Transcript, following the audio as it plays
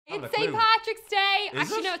It's St. Patrick's Day. Is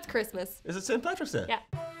Actually, it? no, it's Christmas. Is it St. Patrick's Day? Yeah.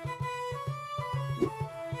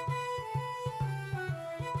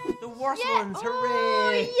 The worst Yeah. ones, Oh,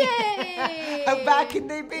 hooray! yay! How bad can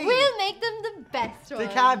they be? We'll make them the best ones.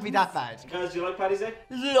 They can't be that bad. Guys, do you like Paddy's Day?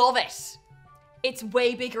 Love it. It's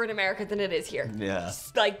way bigger in America than it is here. Yeah.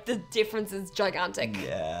 It's like the difference is gigantic.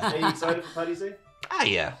 Yeah. Are you excited for Paddy's Day? Ah,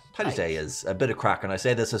 yeah. Paddy's Day is a bit of crack, and I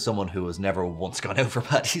say this as someone who has never once gone out for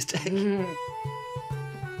Paddy's Day.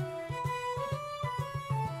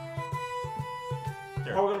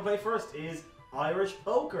 What we're going to play first is Irish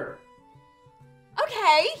poker.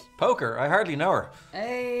 Okay. Poker, I hardly know her.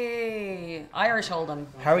 Hey, Irish Hold'em.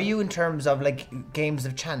 How are you in terms of like games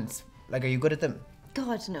of chance? Like, are you good at them?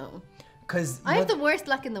 God, no. Because I have the worst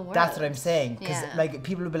luck in the world. that's what I'm saying. Because Yeah. like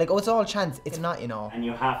people will be like, oh, it's all chance. It's not, you know. And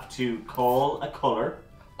you have to call a colour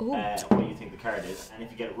Ooh. what you think the card is. And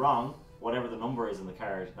if you get it wrong, whatever the number is in the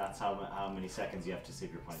card, that's how many seconds you have to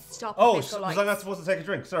save your point for. Stop. Oh, Fiscal was I lights. not supposed to take a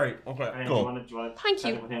drink? Sorry. Okay, And cool. do you wanna Thank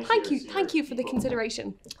tell you. them what Thank your- you. Thank you for the equal?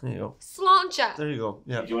 consideration. There you go. Sláinte. There you go.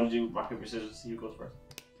 Yeah. Do you want to do rock, paper, scissors, see who goes first?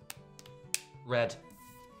 Red.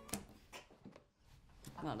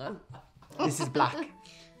 Well done. This is black. Okay.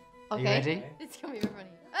 Are you ready? It's gonna be very funny.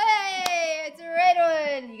 Hey, it's a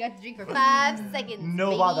red one. You got to drink for 5 seconds. No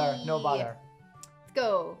baby. bother. No bother. Let's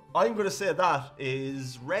go. I'm going to say that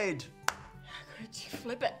is red. Could you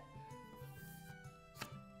flip it?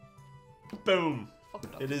 Boom. Fuck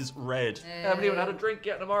it up. It is red. I haven't even had a drink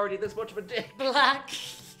yet, and I'm already this much of a dick. Black.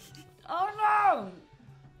 Oh no.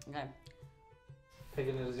 Okay.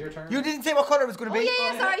 Picking it as your turn. You didn't say what color it was going to Oh be.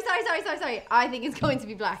 yeah, yeah. Sorry. I think it's going to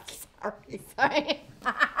be black. Sorry.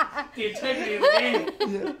 The integrity of the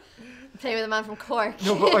game. Play with a man from Cork.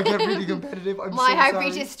 No, but I get really competitive. I'm My so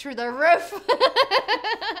heartbeat sorry. is through the roof.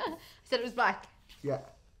 I said it was black. Yeah.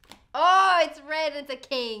 Oh, it's red and it's a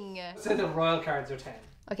king. Say the royal cards are 10.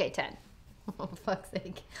 Okay, 10. Oh, fuck's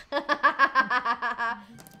sake.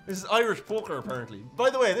 This is Irish poker, apparently. By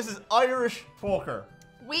the way, this is Irish poker.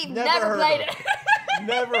 We've Never never heard played of it.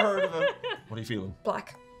 Never heard of it. What are you feeling?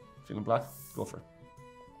 Black. Feeling black? Go for it.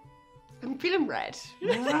 I'm feeling red.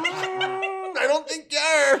 I don't think you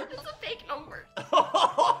are. It's a fake number.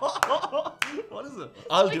 What is it?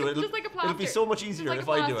 I'll Like do a- it. just like a It'll be plaster. so much Just easier like if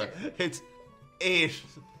a I do plaster. it. It's 8.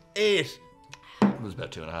 8. It was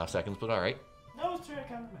about 2.5 seconds, but alright. No, it's true, I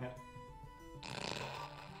can't in my head.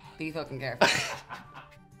 Be fucking care.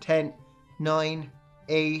 10, 9,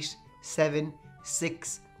 8, 7,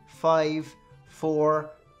 6, 5, 4,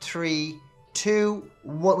 3, 2,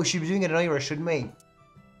 1. We should be doing it in Irish, shouldn't we?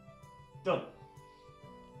 Done.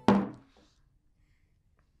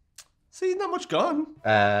 See, not much gone.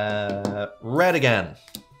 Red again.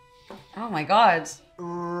 Oh my god.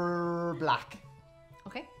 Black.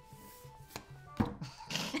 Okay.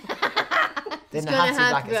 Then It's it gonna has to be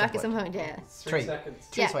have black to be black at at some some point. point, yeah. 3 3. seconds.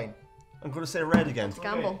 3 Yeah. is fine. I'm going to say red again. It's a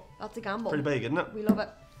gamble. That's a gamble. Pretty big, isn't it? We love it.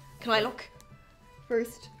 Can I look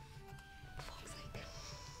first? For fuck's sake.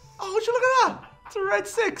 Oh, would you look at that? It's a red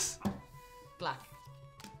 6. Black.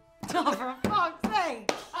 Oh, for fuck's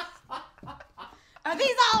sake. Are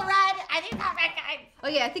these all red? Are these all red guys?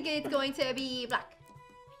 Okay, I think it's going to be black.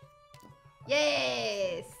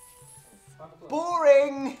 Yes.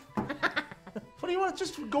 Boring! What do you want?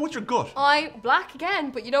 Just go with your gut. I black again,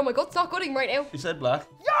 but you know my gut's not gooding right now. You said black.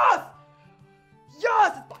 Yes!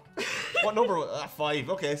 Yes! It's black. What number? 5.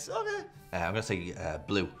 Okay. Okay. I'm gonna say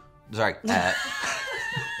blue. Sorry.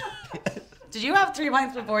 Did you have 3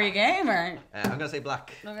 points before your game, or? I'm gonna say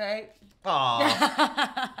black. Okay.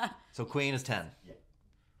 Aww. So queen is 10.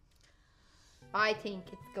 I think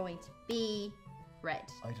it's going to be red.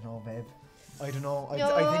 I don't know, babe. I don't know. I think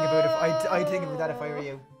about it. I think about that if I were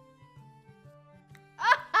you.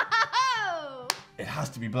 Oh! It has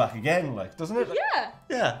to be black again, like, doesn't it? Yeah.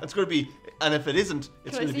 Yeah, it's going to be, and if it isn't,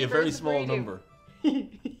 it's Can I going to see be a it very first before small you do? number.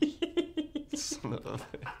 Son of a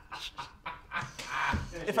bitch.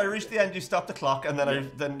 If I reach the end, you stop the clock, and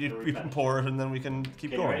then we can pour it, and then we can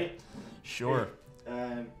keep Okay, going. ready? Sure.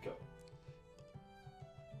 Go.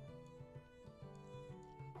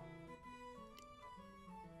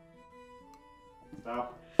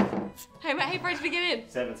 Stop. How far to begin in?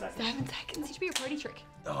 7 seconds. 7 seconds. It should be a party trick.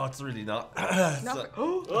 Oh, it's really not. It's Not like-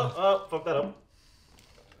 Oh, fuck that up.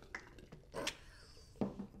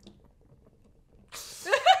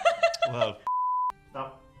 well,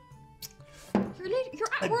 Stop.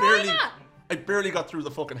 I barely got through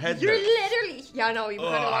the fucking head You're there. literally. Yeah, I know. You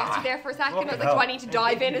kind of lost you there for a second. I was Fucking like, hell. do I need to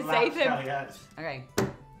dive in and save him? Okay.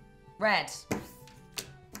 Red.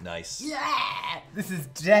 Nice. Yeah. This is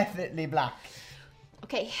definitely black.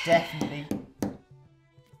 Okay.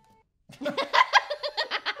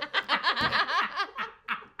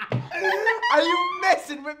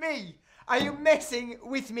 messing with me? Are you messing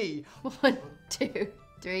with me? 1, 2,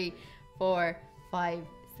 3, 4, 5,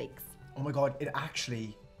 6. Oh my god, it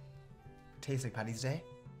actually tastes like Paddy's Day.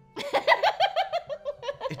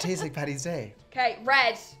 It tastes like Paddy's Day. Okay,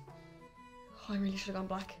 red. Oh, I really should have gone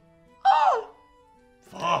black. Oh!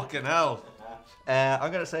 Fucking hell.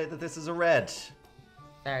 I'm gonna say that this is a red.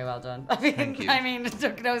 Very well done. I mean, Thank you. it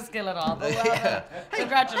took no skill at all. But well Yeah. done.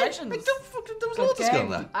 Congratulations. There was loads of skill in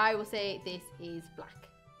that. I will say this is black.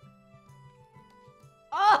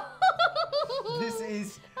 Oh! This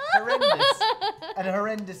is horrendous. An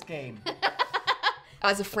horrendous game.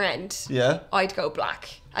 As a friend, Yeah. I'd go black.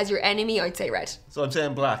 As your enemy, I'd say red. So I'm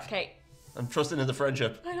saying black. Okay. I'm trusting in the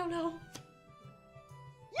friendship. I don't know.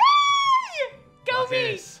 Yay! Go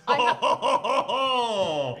me! Yes. I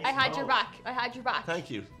had your back. I had your back. Thank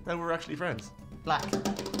you. Now we're actually friends. Black.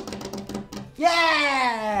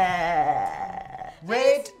 Yeah!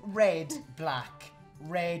 Red, red, black.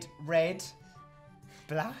 Red, red,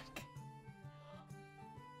 black.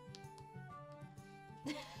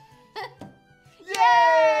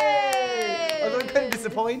 Yay! I'm kind of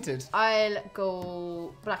disappointed. I'll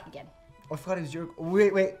go black again. I forgot it was your.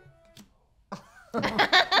 Wait.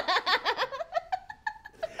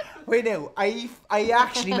 Wait, no. I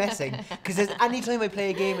actually messing because any time I play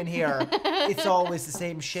a game in here, it's always the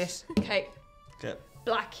same shit. Okay. Okay.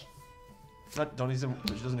 Black. She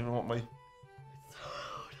doesn't even want my.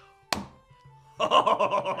 10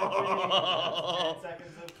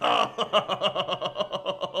 seconds of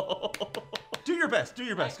Do your best. Do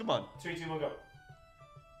your best. Come on. 3, 2, 1, go.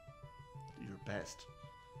 Do your best.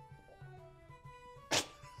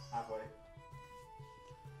 Halfway.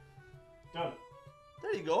 Done.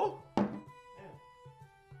 There you go. Yeah.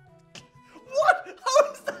 What?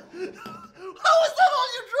 How is that? How is that all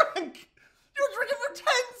you drank? You were drinking for 10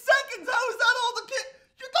 seconds. How is that all the kid?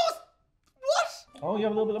 What? Oh, you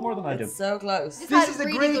have a little bit more than I do. So close. This This had is a a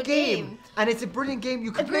really great good game, and it's a brilliant game.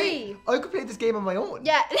 You could play. Agree. I could play this game on my own.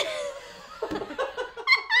 Yeah. I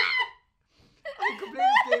could play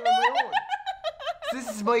this game on my own. This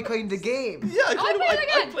is my kind of game. Yeah, I'd play it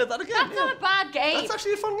again. I'd play that again. That's not a bad game. That's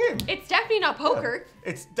actually a fun game. It's definitely not poker.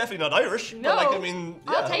 It's definitely not Irish. No. But like, I mean,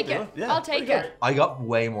 yeah, I'll take do it. Yeah. I'll take it. I got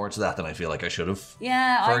way more into that than I feel like I should have.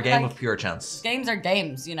 Yeah. For I a game like, of pure chance. Games are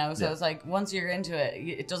games, you know, so Yeah. it's like once you're into it,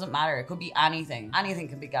 it doesn't matter. It could be anything. Anything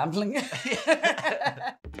can be gambling.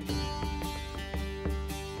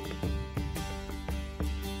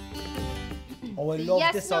 Oh, I love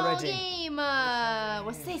yes, this no already. game.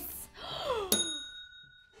 What's this?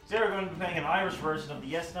 Today we're going to be playing an Irish version of the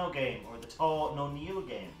Yes No game, or the Tá No Níl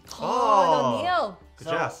game. Oh, no, Neil. Good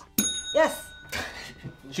So- jazz. Yes.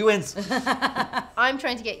 She wins. I'm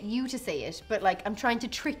trying to get you to say it, but like I'm trying to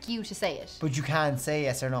trick you to say it. But you can say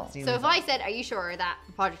yes or no. So if I said, "Are you sure that?"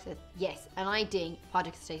 Podrick said, "Yes," and I ding,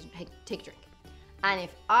 Podrick says, "Hey, take a drink." And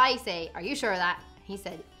if I say, "Are you sure of that?" He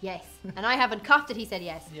said, "Yes," and I haven't coughed it. He said,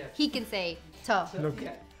 "Yes." Yeah. He can say, "Tough," Look,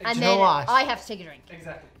 Yeah, and you then know what? I have to take a drink.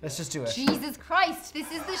 exactly. let's just do it. Jesus Christ, this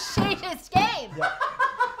is the shittest game.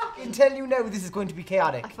 I can tell you now, this is going to be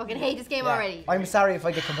chaotic. I fucking hate this game Yeah. already. I'm sorry if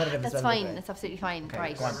I get competitive That's as well. fine. That's absolutely fine.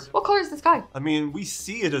 Right. go on. What color is the sky? I mean, we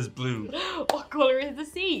see it as blue. What color is the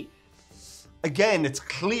sea? Again, it's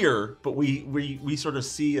clear, but we sort of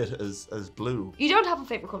see it as blue. You don't have a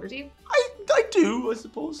favorite color, do you? I do, I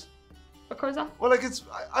suppose. What color is that? Well, like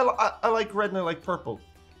I like red and I like purple.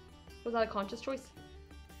 Was that a conscious choice?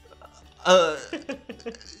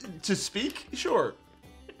 To speak, sure.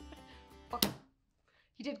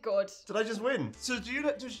 You did good. Did I just win? So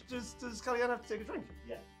does Kellyanne have to take a drink?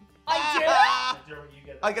 Yeah. I Dermot, you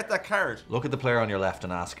get I get that card. Look at the player on your left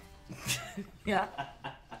and ask. Yeah.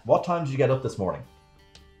 What time did you get up this morning?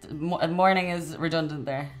 Morning is redundant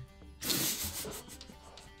there.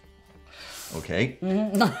 Okay.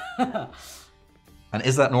 And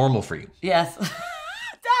is that normal for you? Yes.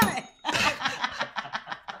 Damn it!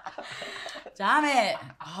 Damn it!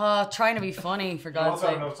 Oh, trying to be funny, for You God's also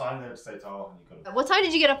have sake. enough time there to stay tall, and you could have. What time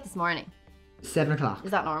did you get up this morning? 7 o'clock.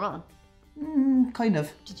 Is that normal? Kind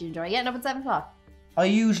of. Did you enjoy getting up at 7 o'clock? I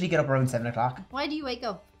usually get up around 7 o'clock Why do you wake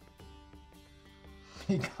up?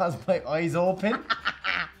 because my eyes open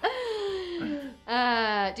Do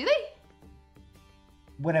they?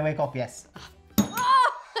 when I wake up. Yes.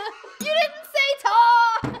 Oh, you didn't say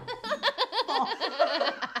ta.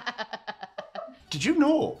 Did you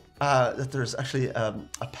know that there's actually a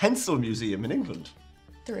pencil museum in England?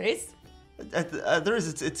 There is. There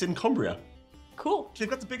is. It's in Cumbria. Cool. They've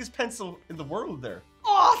got the biggest pencil in the world there.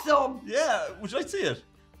 Awesome. Yeah. Would you like to see it?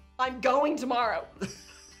 I'm going tomorrow.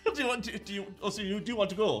 Do you want to? Do you? Oh, so you do want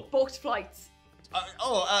to go? Booked flights.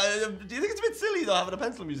 Do you think it's a bit silly though having a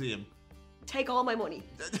pencil museum? Take all my money.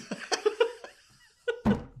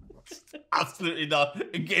 Absolutely not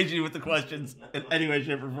engaging with the questions in any way,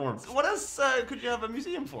 shape, or form. What else could you have a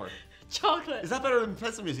museum for? Chocolate. Is that better than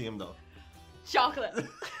Pencil Museum, though? Chocolate.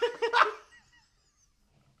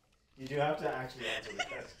 You do have to actually answer the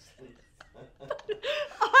questions.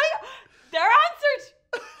 They're answered.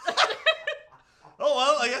 Oh,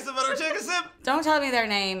 well, I guess I better take a sip. Don't tell me their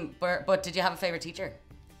name, but did you have a favorite teacher?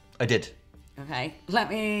 I did. Okay, let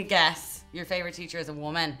me guess. Your favorite teacher is a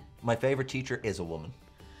woman. My favorite teacher is a woman.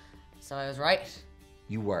 So I was right.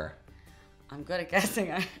 You were. I'm good at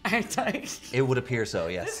guessing, aren't I? It would appear so,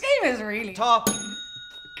 yes. This game is really Top.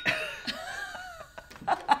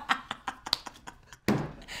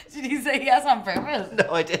 Did you say yes on purpose?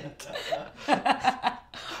 No, I didn't.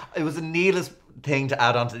 It was a needless thing to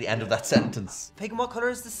add on to the end of that sentence. Pagan, what colour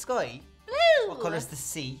is the sky? Blue. What colour is the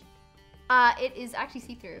sea? It is actually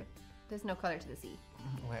see-through. There's no color to the sea.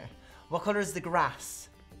 Where? What colour is the grass?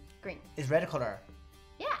 Green. Is red a colour?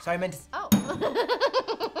 Yeah. Sorry, I meant to... Oh.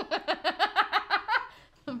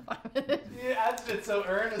 I'm fine with it. You answered it so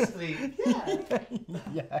earnestly.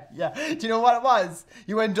 Yeah. Do you know what it was?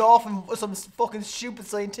 You went off on some fucking stupid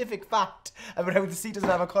scientific fact about how the sea doesn't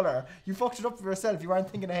have a colour. You fucked it up for yourself. You weren't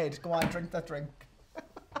thinking ahead. Go on, drink that drink.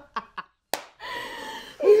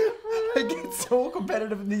 I get so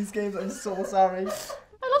competitive in these games. I'm so sorry.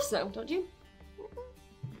 I love snow, don't you?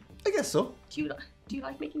 I guess so. Do you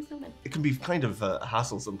like making snowmen? It can be kind of a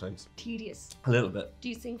hassle sometimes. Tedious. A little bit. Do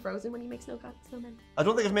you sing Frozen when you make snowmen? I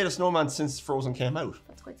don't think I've made a snowman since Frozen came out.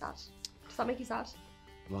 That's quite sad. Does that make you sad?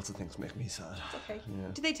 Lots of things make me sad. Okay.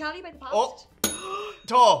 Yeah. Did they tell you about the past? Oh!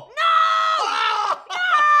 Tall!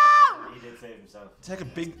 He did save himself.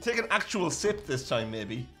 Take an actual sip this time,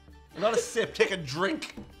 maybe. Not a sip, take a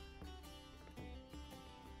drink.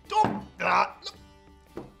 Don't.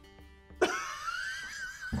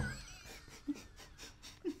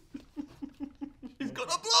 He's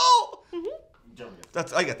gonna blow.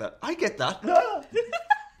 I get that. I get that.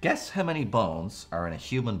 Guess how many bones are in a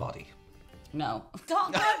human body? No.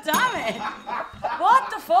 God damn it! What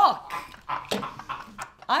the fuck?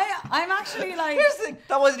 I'm actually like. Here's the thing,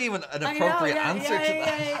 that wasn't even an I know, appropriate answer to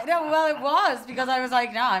that. Yeah. No, well, it was because I was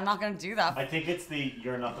like, no, I'm not going to do that. I think it's the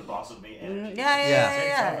 "you're not the boss of me" energy.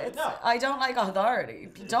 Yeah. It's It's, I don't like authority.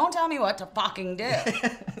 Don't tell me what to fucking do.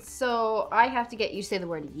 So I have to get you to say the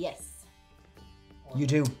word yes. You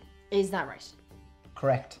do. Is that right?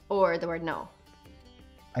 Correct. Or the word no?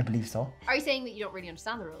 I believe so. Are you saying that you don't really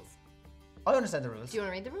understand the rules? I understand the rules. Do you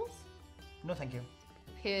want to read the rules? No, thank you.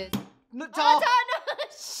 Because... No, Oh, no,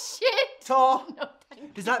 shit! Tor. No, thank you.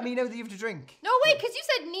 Does that mean now that you have to drink? No, wait, because you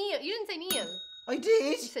said Neil. You didn't say Neil. I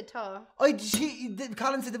did. You said Ta.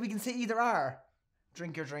 Colin said that we can say either or.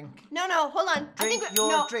 Drink your drink. No, hold on. Drink I think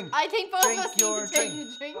your drink. I think both Drink of us your need to take drink.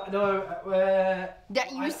 a drink. No,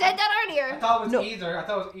 You said that earlier. I thought it was No. either. I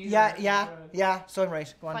thought it was either. Yeah. So I'm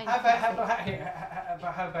right. Go on. Fine.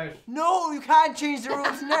 How about? No, you can't change the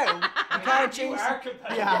rules now. You can't You change. are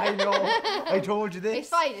competitive. Yeah, I know. I told you this. It's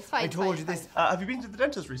fine. I it's told fine, you it's this. fine. Have you been to the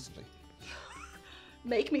dentist recently?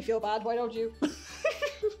 Make me feel bad, why don't you?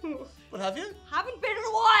 What have you? Haven't been in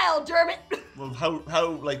a while, Dermot. Well, how,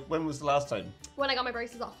 like, when was the last time? When I got my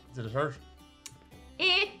braces off. Did it hurt?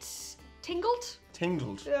 It tingled.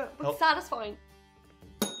 Tingled? Yeah, but Oh. satisfying.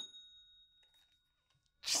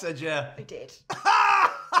 She said yeah. I did.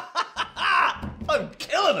 I'm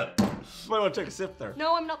killing it! Might want to take a sip there.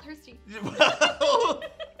 No, I'm not thirsty.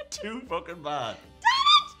 Too fucking bad.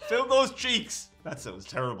 Film those cheeks! That sounds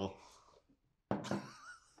terrible.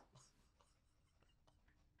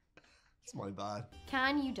 It's my bad.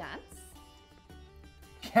 Can you dance?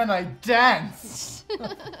 Can I dance?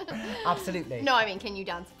 Absolutely. No, I mean, can you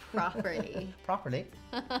dance properly? Properly.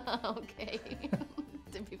 Okay.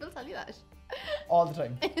 Did people tell you that? All the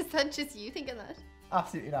time. Is that just you thinking that?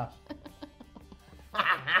 Absolutely not.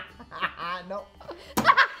 No.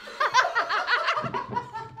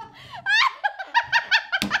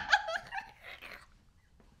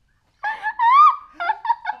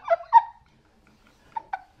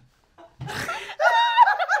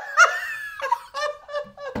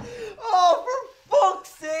 Oh, for fuck's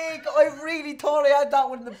sake! I really thought I had that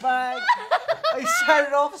one in the bag. I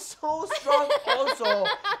started off so strong. Also,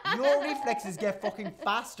 your reflexes get fucking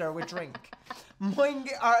faster with drink. Mine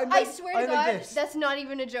get, I swear to I'm God, like this. that's not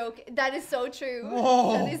even a joke. That is so true.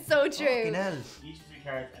 Whoa. That is so true. Fucking hell. Each 3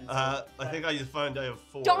 cards. And I think I just found I have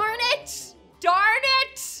 4. Darn it! Darn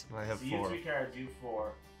it! I have So you 4. 3 cards, you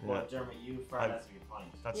 4. But Dermot, you far less of your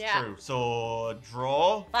point. That's Yeah. true. So,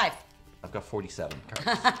 draw. 5. I've got 47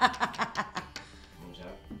 cards. Watch out.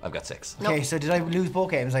 I've got 6. Okay, so did I lose both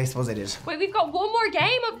games? I suppose I did. Wait, we've got one more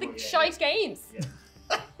game of the shite games.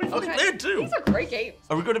 We've only played 2. These are great games.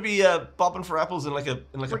 Are we going to be bobbing for apples in like a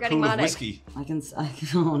We're pool getting of manic. whiskey?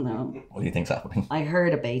 Oh no. What do you think's happening? I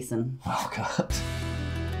heard a basin. Oh god.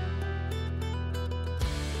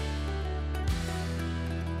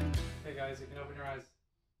 Hey guys, you can open your eyes.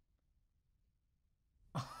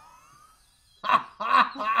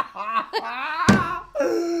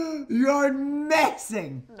 You're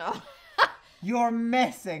messing. No. You're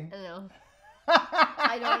messing. No.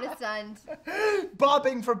 I don't understand.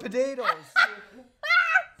 Bobbing for potatoes.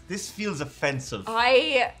 This feels offensive.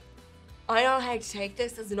 I don't know how to take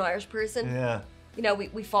this as an Irish person. Yeah. You know,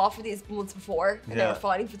 we fought for these once before, and now Yeah. we're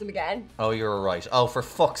fighting for them again. Oh, you're right. Oh, for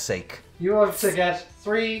fuck's sake. You have to get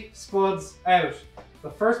 3 spuds out. The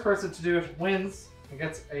first person to do it wins and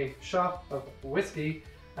gets a shot of whiskey,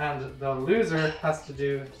 and the loser has to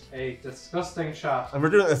do a disgusting shot. And we're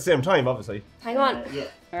doing it at the same time, obviously. Hang on. Yeah.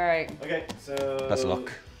 Alright. Okay, so. Best of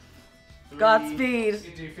luck. 3,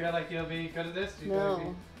 Godspeed. Do you feel like you'll be good at this? Do you No. feel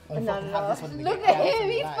like I Not fucking at have all. this one in the Look bag. at him,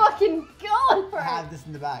 he's fucking going for I it. have this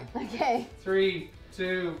in the bag. Okay. 3,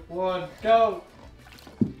 2, 1, go!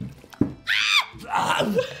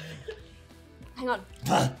 Hang on.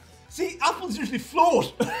 See, apples usually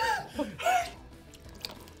float.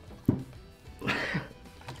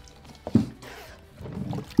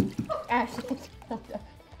 Ashley.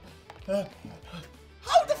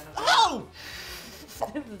 How?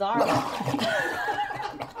 This is horrible.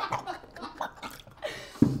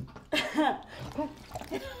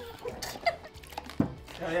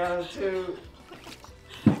 Yeah, 2.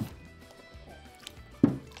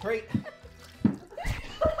 3.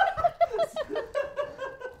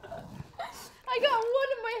 I got one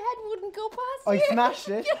and my head wouldn't go past I here. smashed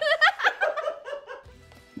it.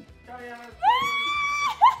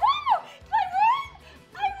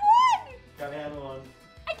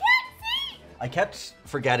 I kept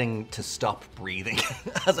forgetting to stop breathing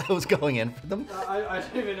as I was going in for them. I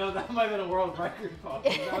don't even know, that might have been a world record, Paul.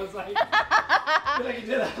 I was like, I feel like you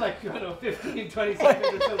did that like, I don't know, 15, 20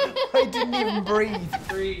 seconds or something. I didn't even breathe.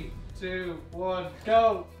 3, 2, 1,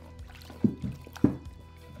 go!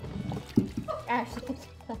 Ashley.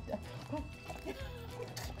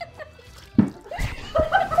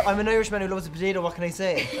 I'm an Irishman who loves a potato, what can I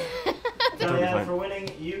say? Diane, for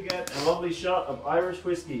winning, you get a lovely shot of Irish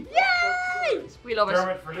whiskey. Yay! We love it.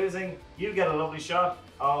 Dermot, for losing, you get a lovely shot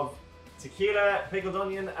of tequila, pickled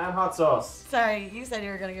onion, and hot sauce. Sorry, you said you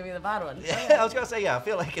were gonna give me the bad one. Yeah, I was gonna say, yeah, I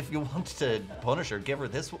feel like if you want to punish her, give her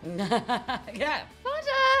this one. Yeah.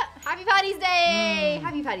 Happy Paddy's Day!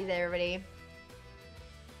 Happy Paddy's Day, everybody.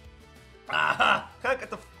 Aha! Can't get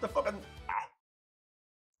the fucking.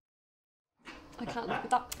 I can't look at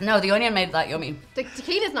that. No, the onion made that yummy. The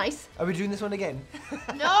tequila's nice. Are we doing this one again?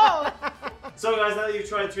 No! So guys, now that you've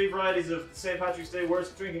tried 3 varieties of St. Patrick's Day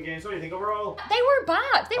worst drinking games, what do you think overall? They were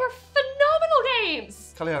bad. They were phenomenal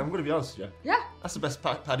games. Kalyan, I'm going to be honest with you. Yeah. That's the best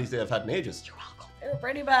Paddy's Day I've had in ages. They were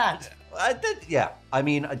pretty bad. I did, yeah. I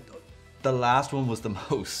mean, the last one was the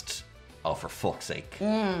most. Oh, for fuck's sake.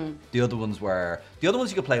 The other ones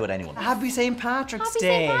you could play with anyone. Happy St. Patrick's Happy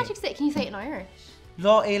Day. St. Patrick's Day. Can you say it in Irish?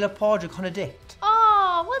 Lá éile Pádraig chuna dict.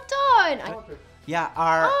 Oh, well done. Yeah,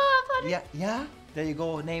 our. Oh, Paddy. Yeah. There you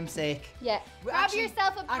go, namesake. Yeah. Well, Grab actually-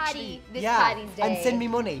 yourself a patty actually, this yeah, Paddy's Day. and send me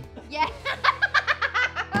money. Yeah.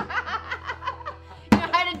 You know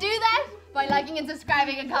how to do that? By liking and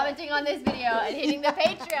subscribing and commenting on this video and hitting the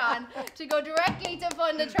Patreon to go directly to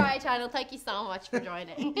fund the Try channel. Thank you so much for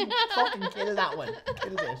joining. Fucking kill that one.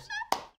 Kill it.